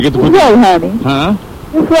Get the What, honey? Huh?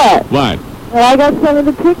 Guess what? What? Well, I got some of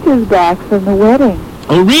the pictures back from the wedding.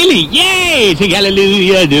 Oh, really? Yay! Say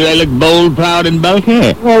hallelujah. Do I look bold, proud, and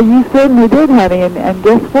bulky? Well, you certainly did, honey, and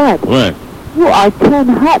guess what? What? You are 10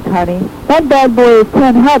 hot, honey. That bad boy is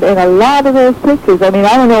 10 hot in a lot of those pictures. I mean,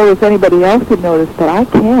 I don't know if anybody else could notice, but I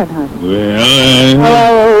can, honey.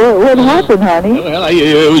 Well, what happened, honey? Well,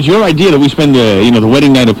 it was your idea that we spend, the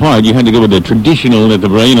wedding night apart. You had to go with the traditional that the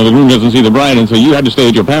groom doesn't see the bride, and so you had to stay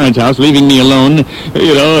at your parents' house, leaving me alone,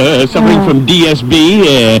 suffering from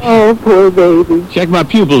DSB. Oh, poor baby. Check my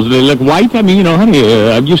pupils. They look white. I mean,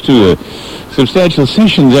 honey, I'm used to substantial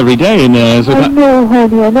sessions every day, and so... I know,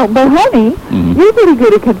 honey, I know. But, honey, you're pretty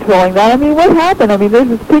good at controlling that. I mean, what happened? I mean, there's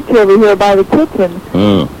this picture over here by the kitchen.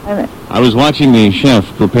 Oh. I was watching the chef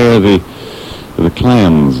prepare the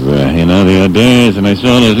clams, the other days, and I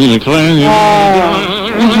saw those little clams.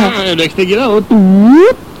 Next thing you know...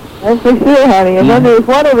 That's for sure, honey. And then there's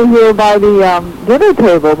one over here by the dinner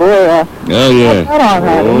table. Boy, oh, yeah. What's that on,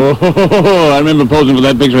 honey? Oh, I remember posing for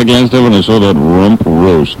that picture I glanced over and I saw that rump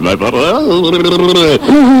roast. And I thought,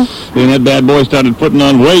 then that bad boy started putting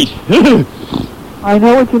on weight. I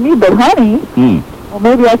know what you mean, but, honey, well,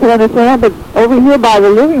 maybe I can understand, but over here by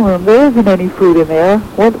the living room, there isn't any food in there.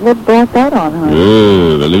 What brought that on, honey?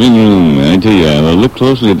 Oh, the living room. I tell you, look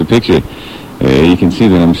closely at the picture. You can see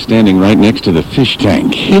that I'm standing right next to the fish tank.